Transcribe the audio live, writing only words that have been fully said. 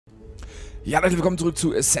Ja, Leute, willkommen zurück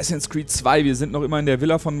zu Assassin's Creed 2. Wir sind noch immer in der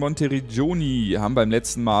Villa von Monteriggioni. Haben beim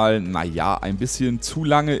letzten Mal, naja, ein bisschen zu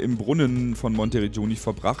lange im Brunnen von Monteriggioni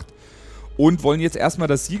verbracht. Und wollen jetzt erstmal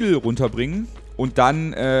das Siegel runterbringen und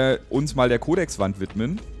dann uns mal der Kodexwand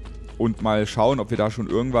widmen. Und mal schauen, ob wir da schon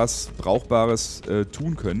irgendwas Brauchbares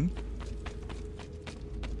tun können.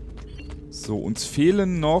 So, uns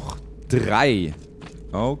fehlen noch 3.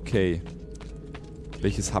 Okay.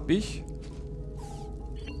 Welches habe ich?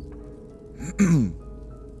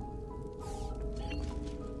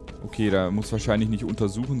 Okay, da muss wahrscheinlich nicht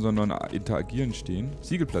untersuchen, sondern interagieren stehen.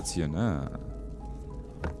 Siegel platzieren. Ah.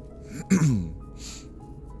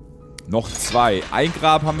 Noch 2. Ein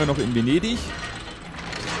Grab haben wir noch in Venedig.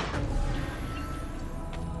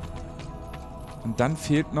 Und dann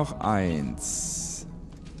fehlt noch 1.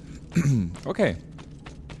 Okay.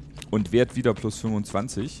 Und Wert wieder plus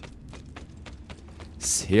 25.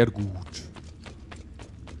 Sehr gut.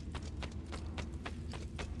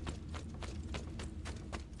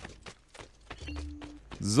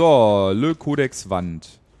 So, Le Codex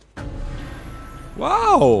Wand.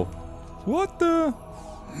 Wow! What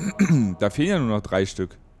the? Da fehlen ja nur noch 3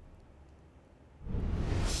 Stück.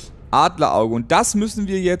 Adlerauge. Und das müssen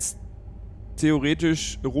wir jetzt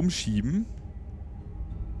theoretisch rumschieben.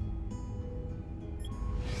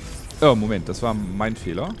 Oh, Moment, das war mein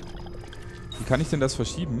Fehler. Wie kann ich denn das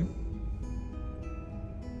verschieben?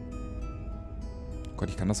 Oh Gott,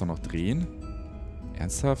 ich kann das auch noch drehen?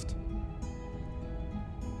 Ernsthaft?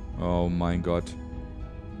 Oh mein Gott.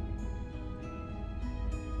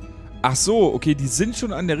 Ach so, okay, die sind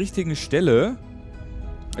schon an der richtigen Stelle.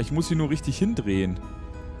 Ich muss sie nur richtig hindrehen.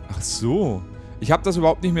 Ach so. Ich habe das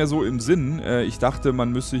überhaupt nicht mehr so im Sinn. Ich dachte,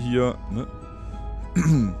 man müsse hier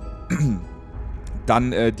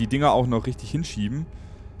dann die Dinger auch noch richtig hinschieben.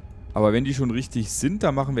 Aber wenn die schon richtig sind,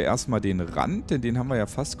 dann machen wir erstmal den Rand, denn den haben wir ja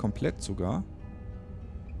fast komplett sogar.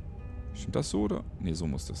 Stimmt das so, oder? Ne, so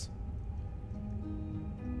muss das.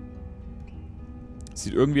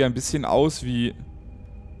 Sieht irgendwie ein bisschen aus wie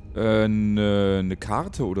eine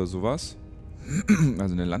Karte oder sowas.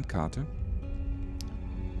 Also eine Landkarte.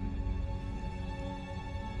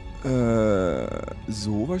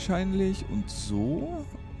 So wahrscheinlich und so.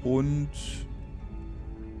 Und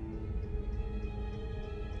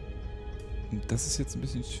das ist jetzt ein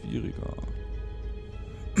bisschen schwieriger.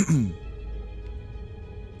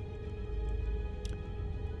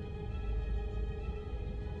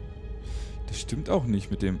 Das stimmt auch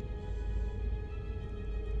nicht mit dem...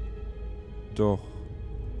 Doch.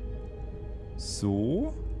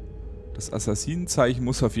 So. Das Assassinenzeichen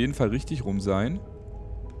muss auf jeden Fall richtig rum sein.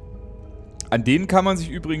 An denen kann man sich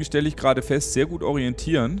übrigens, stelle ich gerade fest, sehr gut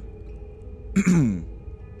orientieren.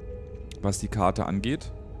 Was die Karte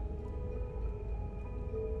angeht.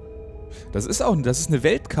 Das ist eine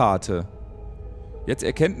Weltkarte. Jetzt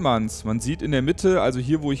erkennt man es. Man sieht in der Mitte, also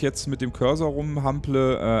hier, wo ich jetzt mit dem Cursor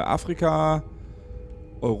rumhample, Afrika,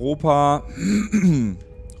 Europa,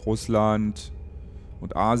 Russland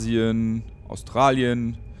und Asien,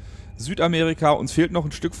 Australien, Südamerika. Uns fehlt noch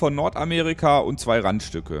ein Stück von Nordamerika und 2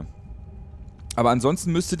 Randstücke. Aber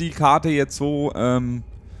ansonsten müsste die Karte jetzt so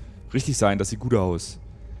richtig sein. Das sieht gut aus.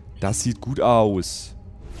 Das sieht gut aus.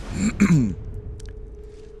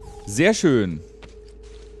 Sehr schön.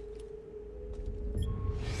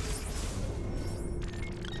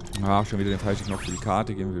 Ach, schon wieder den falschen Knopf für die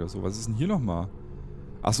Karte. Gehen wir wieder so. Was ist denn hier nochmal?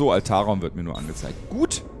 Ach so, Altarraum wird mir nur angezeigt.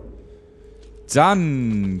 Gut.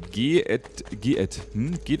 Dann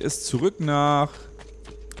geht es zurück nach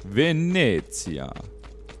Venezia.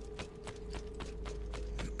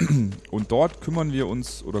 Und dort kümmern wir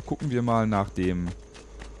uns oder gucken wir mal nach dem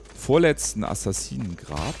vorletzten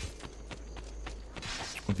Assassinengrab.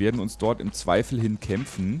 Und werden uns dort im Zweifel hin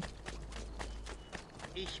kämpfen.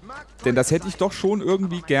 Denn das hätte ich doch schon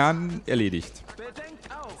irgendwie gern erledigt.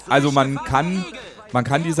 Also man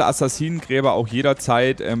kann diese Assassinengräber auch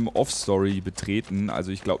jederzeit Off-Story betreten.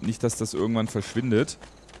 Also ich glaube nicht, dass das irgendwann verschwindet.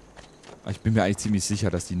 Ich bin mir eigentlich ziemlich sicher,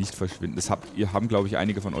 dass die nicht verschwinden. Das haben, glaube ich,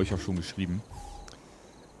 einige von euch auch schon geschrieben.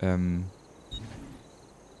 Ja,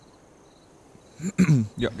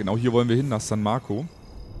 genau, hier wollen wir hin, nach San Marco.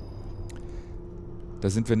 Da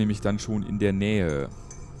sind wir nämlich dann schon in der Nähe.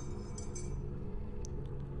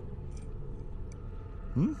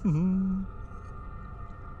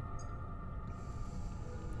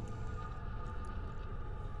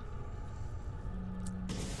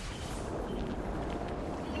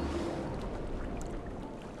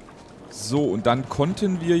 So, und dann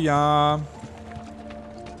konnten wir ja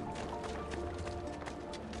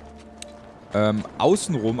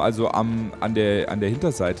außenrum, also an der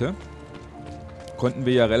Hinterseite, konnten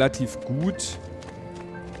wir ja relativ gut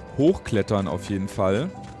hochklettern auf jeden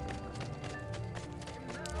Fall.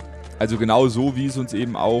 Also genau so, wie es uns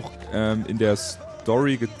eben auch in der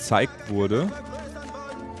Story gezeigt wurde.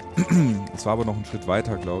 Es war aber noch ein Schritt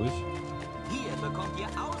weiter, glaube ich. Hier bekommt ihr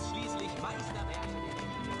ausschließlich Meisterwerke.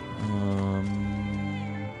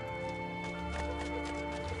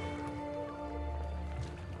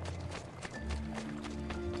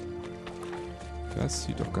 Das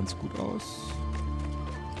sieht doch ganz gut aus.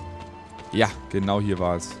 Ja, genau hier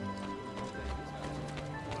war es.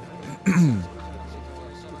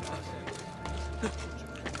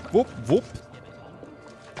 Wupp, wupp.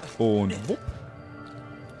 Und wupp.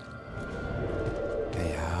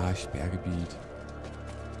 Ja, Sperrgebiet.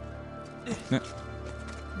 Ne.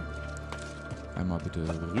 Einmal bitte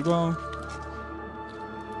rüber.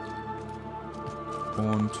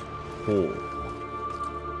 Und hoch.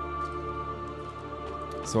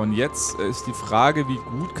 So, und jetzt ist die Frage, wie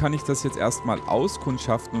gut kann ich das jetzt erstmal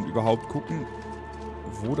auskundschaften und überhaupt gucken,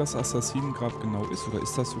 wo das Assassinengrab genau ist. Oder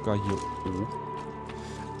ist das sogar hier oben?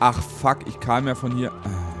 Ach, fuck, ich kam ja von hier.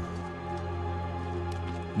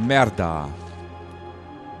 Merda.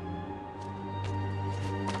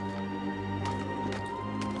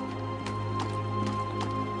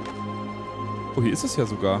 Oh, hier ist es ja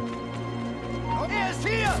sogar. Er ist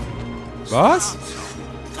hier! Was?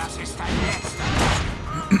 Das ist dein letzter.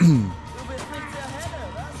 Du bist nicht sehr helle,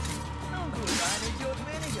 was? Nun gut, ein Idiot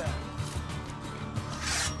weniger.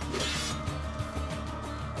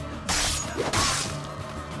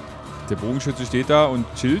 Der Bogenschütze steht da und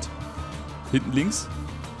chillt. Hinten links.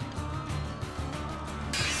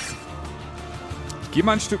 Ich gehe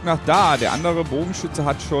mal ein Stück nach da. Der andere Bogenschütze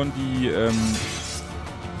hat schon die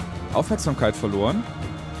Aufmerksamkeit verloren.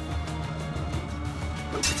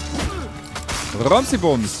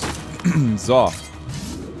 Romsibums. So.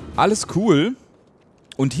 Alles cool.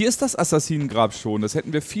 Und hier ist das Assassinengrab schon. Das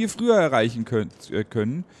hätten wir viel früher erreichen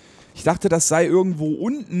können. Ich dachte, das sei irgendwo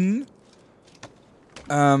unten.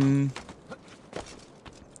 Also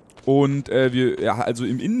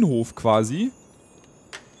im Innenhof quasi.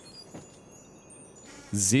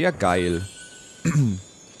 Sehr geil.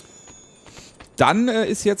 Dann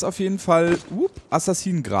ist jetzt auf jeden Fall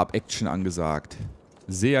Assassinengrab-Action angesagt.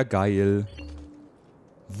 Sehr geil.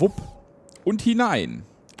 Wupp. Und hinein.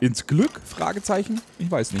 Ins Glück? Fragezeichen? Ich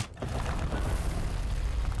weiß nicht.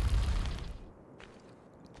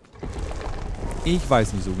 Ich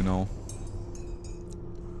weiß nicht so genau.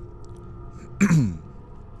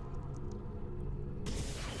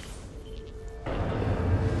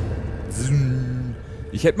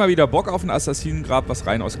 Ich hätte mal wieder Bock auf ein Assassinengrab, was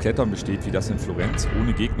rein aus Klettern besteht, wie das in Florenz,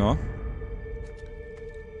 ohne Gegner.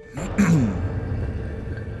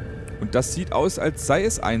 Und das sieht aus, als sei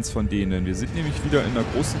es eins von denen. Wir sind nämlich wieder in einer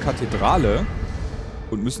großen Kathedrale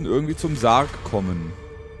und müssen irgendwie zum Sarg kommen.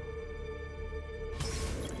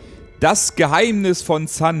 Das Geheimnis von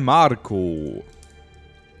San Marco.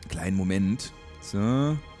 Kleinen Moment.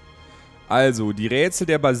 So. Also, die Rätsel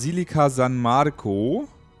der Basilika San Marco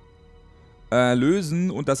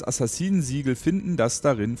lösen und das Assassinensiegel finden, das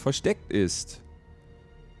darin versteckt ist.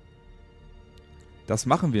 Das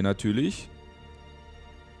machen wir natürlich.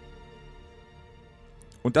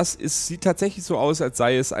 Und das sieht tatsächlich so aus, als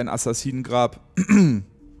sei es ein Assassinengrab, in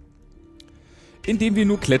dem wir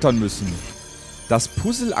nur klettern müssen. Das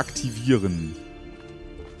Puzzle aktivieren.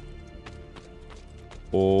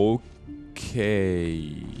 Okay.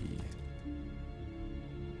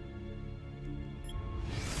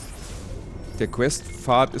 Der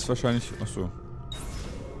Questpfad ist wahrscheinlich... Achso.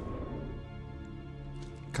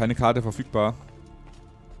 Keine Karte verfügbar.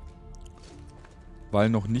 Weil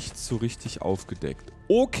noch nichts so richtig aufgedeckt.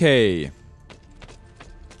 Okay.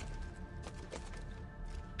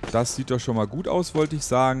 Das sieht doch schon mal gut aus, wollte ich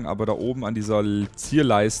sagen. Aber da oben an dieser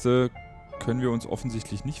Zierleiste können wir uns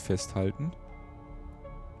offensichtlich nicht festhalten.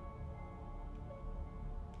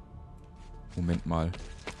 Moment mal.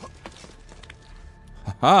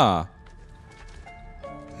 Haha.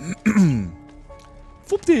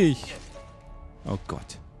 Fupp dich. Oh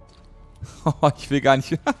Gott. Ich will gar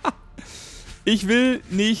nicht... Ich will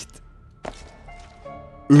nicht...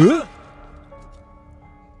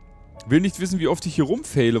 Will nicht wissen, wie oft ich hier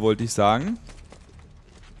rumfaile, wollte ich sagen.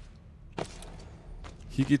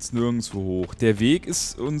 Hier geht's nirgendwo hoch. Der Weg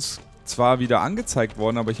ist uns zwar wieder angezeigt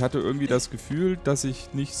worden, aber ich hatte irgendwie das Gefühl, dass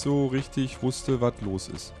ich nicht so richtig wusste, was los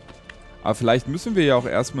ist. Aber vielleicht müssen wir ja auch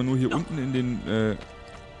erstmal nur hier unten in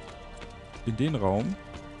den Raum.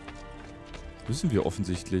 Müssen wir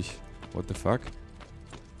offensichtlich. What the fuck?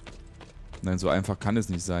 Nein, so einfach kann es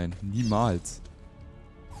nicht sein. Niemals.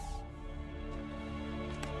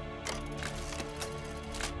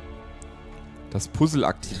 Das Puzzle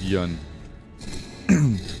aktivieren.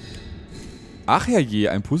 Ach herrje,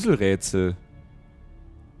 ein Puzzlerätsel.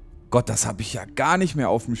 Gott, das habe ich ja gar nicht mehr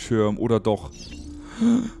auf dem Schirm. Oder doch?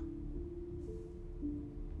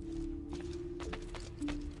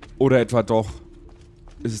 Oder etwa doch?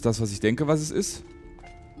 Ist es das, was ich denke, was es ist?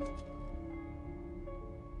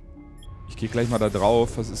 Ich gehe gleich mal da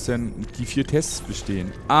drauf. Was ist denn? Die 4 Tests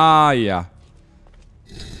bestehen. Ah, ja.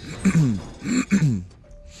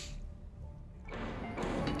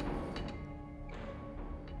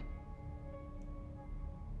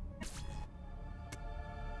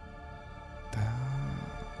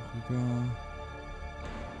 Darüber.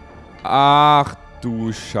 Ach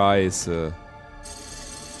du Scheiße.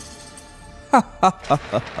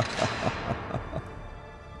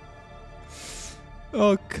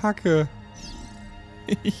 Oh, Kacke.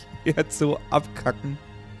 Ich werde so abkacken.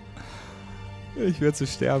 Ich werde so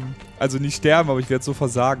sterben. Also nicht sterben, aber ich werde so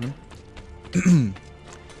versagen.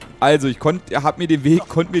 Also, ich konnte mir den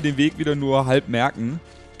Weg wieder nur halb merken.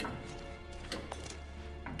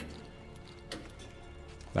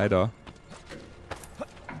 Leider.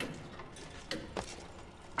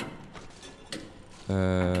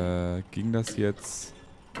 Ging das jetzt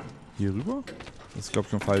hier rüber? Das ist, glaube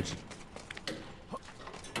ich, schon falsch.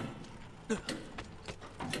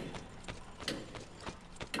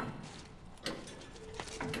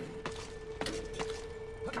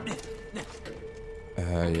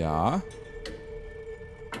 Ja.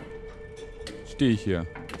 Stehe ich hier.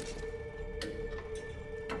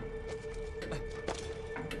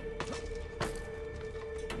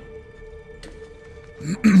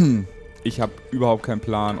 Ich habe überhaupt keinen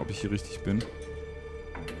Plan, ob ich hier richtig bin.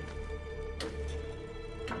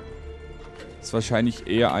 Ist wahrscheinlich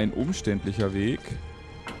eher ein umständlicher Weg.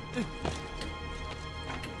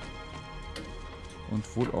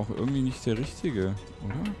 Und wohl auch irgendwie nicht der richtige,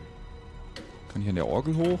 oder? Kann ich an der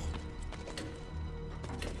Orgel hoch?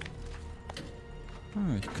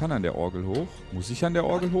 Ah, ich kann an der Orgel hoch. Muss ich an der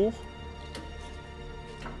Orgel hoch?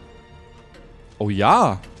 Oh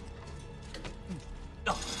ja!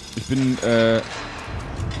 Ich bin,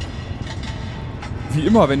 wie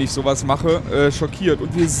immer, wenn ich sowas mache, schockiert.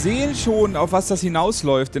 Und wir sehen schon, auf was das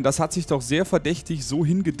hinausläuft, denn das hat sich doch sehr verdächtig so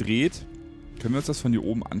hingedreht. Können wir uns das von hier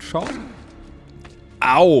oben anschauen?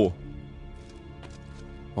 Au!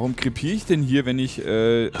 Warum krepiere ich denn hier, wenn ich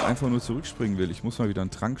einfach nur zurückspringen will? Ich muss mal wieder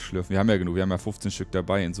einen Trank schlürfen. Wir haben ja genug, wir haben ja 15 Stück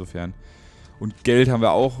dabei, insofern. Und Geld haben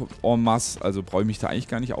wir auch en masse, also brauche ich mich da eigentlich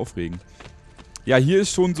gar nicht aufregen. Ja, hier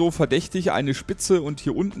ist schon so verdächtig eine Spitze und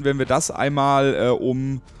hier unten, wenn wir das einmal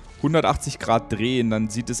um 180 Grad drehen, dann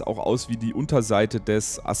sieht es auch aus wie die Unterseite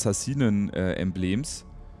des Assassinen-Emblems.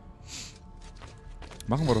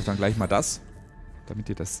 Machen wir doch dann gleich mal das, damit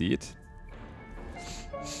ihr das seht.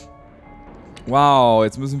 Wow,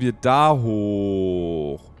 jetzt müssen wir da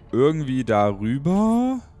hoch. Irgendwie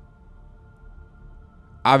darüber.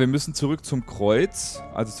 Ah, wir müssen zurück zum Kreuz,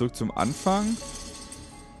 also zurück zum Anfang.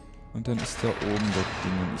 Und dann ist da oben das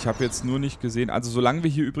Ding. Ich habe jetzt nur nicht gesehen. Also solange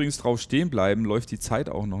wir hier übrigens drauf stehen bleiben, läuft die Zeit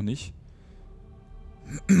auch noch nicht.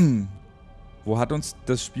 Wo hat uns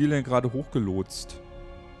das Spiel denn gerade hochgelotst?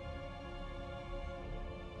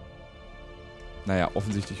 Naja,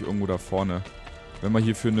 offensichtlich irgendwo da vorne. Wenn man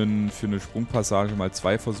hier für eine Sprungpassage mal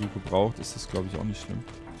 2 Versuche braucht, ist das, glaube ich, auch nicht schlimm.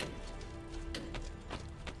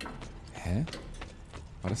 Hä?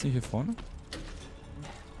 War das nicht hier vorne?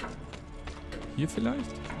 Hier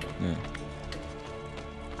vielleicht? Nee.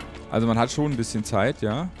 Also man hat schon ein bisschen Zeit,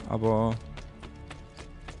 ja, aber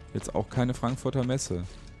jetzt auch keine Frankfurter Messe.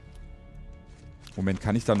 Moment,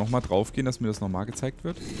 kann ich da nochmal drauf gehen, dass mir das nochmal gezeigt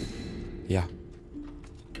wird? Ja.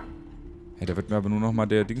 Hey, da wird mir aber nur nochmal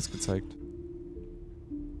der Dings gezeigt.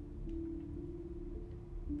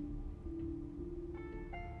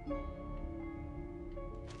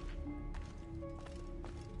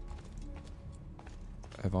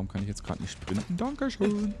 Warum kann ich jetzt gerade nicht sprinten?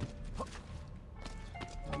 Dankeschön. War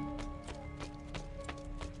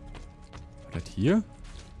das hier?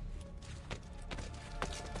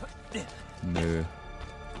 Nö.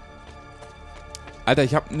 Alter,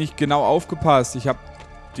 ich habe nicht genau aufgepasst. Ich habe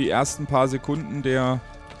die ersten paar Sekunden der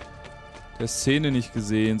Szene nicht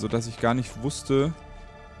gesehen, sodass ich gar nicht wusste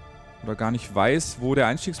oder gar nicht weiß, wo der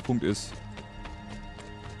Einstiegspunkt ist.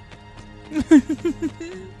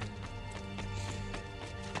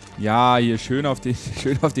 Ja, hier schön auf den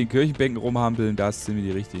Kirchenbänken rumhampeln, das sind wir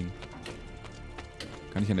die richtigen.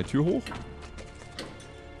 Kann ich an der Tür hoch?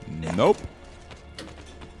 Nope.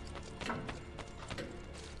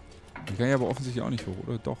 Die kann ich aber offensichtlich auch nicht hoch,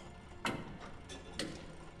 oder? Doch.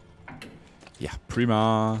 Ja,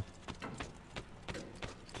 prima.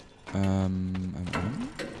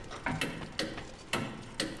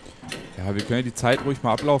 Ja, wir können ja die Zeit ruhig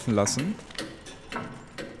mal ablaufen lassen.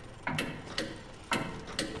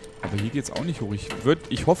 Aber hier geht's auch nicht hoch.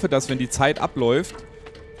 Ich hoffe, dass, wenn die Zeit abläuft,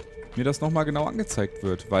 mir das nochmal genau angezeigt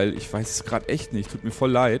wird. Weil ich weiß es gerade echt nicht. Tut mir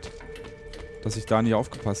voll leid, dass ich da nie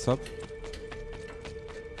aufgepasst habe.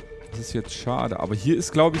 Das ist jetzt schade. Aber hier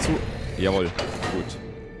ist, glaube ich, so... Jawohl. Gut.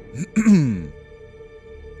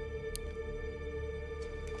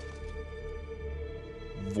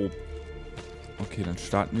 Wo? Okay, dann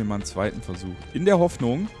starten wir mal einen zweiten Versuch. In der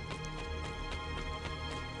Hoffnung...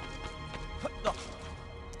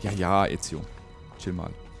 Ja, Ezio. Chill mal.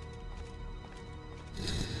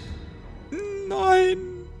 Nein!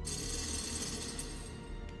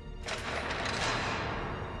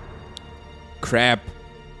 Crap.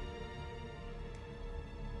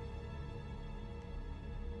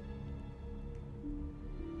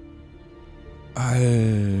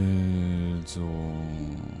 Also...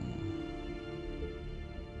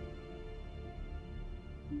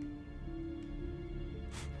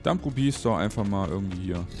 Dann probier's doch einfach mal irgendwie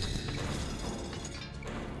hier.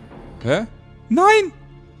 Hä? Nein!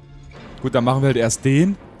 Gut, dann machen wir halt erst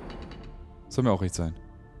den. Soll mir auch recht sein.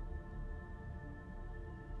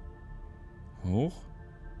 Hoch.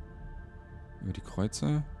 Über die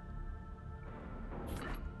Kreuze.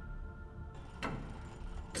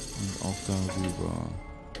 Und auch darüber.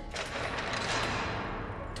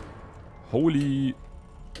 Holy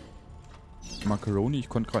Macaroni. Ich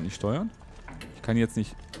konnte gerade nicht steuern. Ich kann jetzt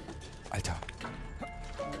nicht... Alter.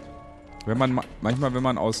 Wenn man manchmal, wenn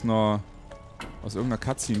man aus irgendeiner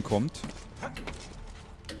Cutscene kommt,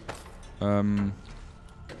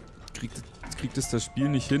 kriegt es das Spiel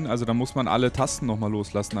nicht hin. Also da muss man alle Tasten nochmal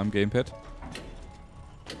loslassen am Gamepad.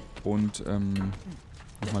 Und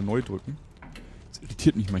nochmal neu drücken. Das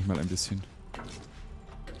irritiert mich manchmal ein bisschen.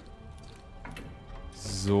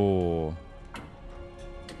 So.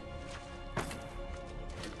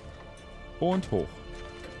 Und hoch.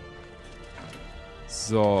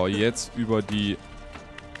 So, jetzt über die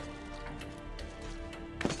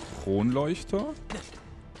Kronleuchter.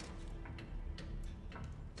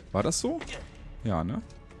 War das so? Ja, ne?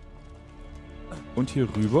 Und hier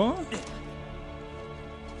rüber.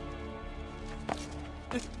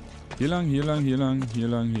 Hier lang, hier lang, hier lang, hier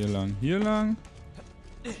lang, hier lang, hier lang.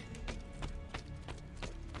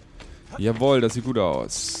 Jawohl, das sieht gut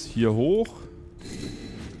aus. Hier hoch.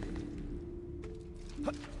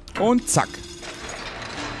 Und zack.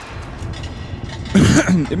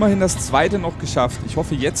 Immerhin das zweite noch geschafft. Ich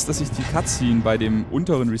hoffe jetzt, dass ich die Cutscene bei dem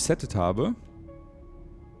unteren resettet habe.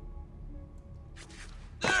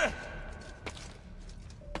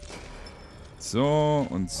 So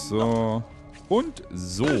und so und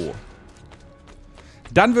so.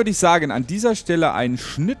 Dann würde ich sagen, an dieser Stelle einen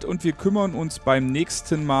Schnitt und wir kümmern uns beim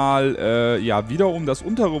nächsten Mal ja wieder um das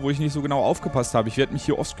untere, wo ich nicht so genau aufgepasst habe. Ich werde mich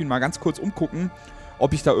hier offscreen mal ganz kurz umgucken,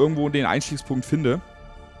 ob ich da irgendwo den Einstiegspunkt finde.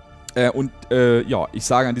 Ja, ich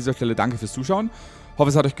sage an dieser Stelle danke fürs Zuschauen. Hoffe,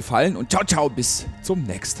 es hat euch gefallen und ciao, ciao, bis zum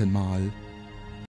nächsten Mal.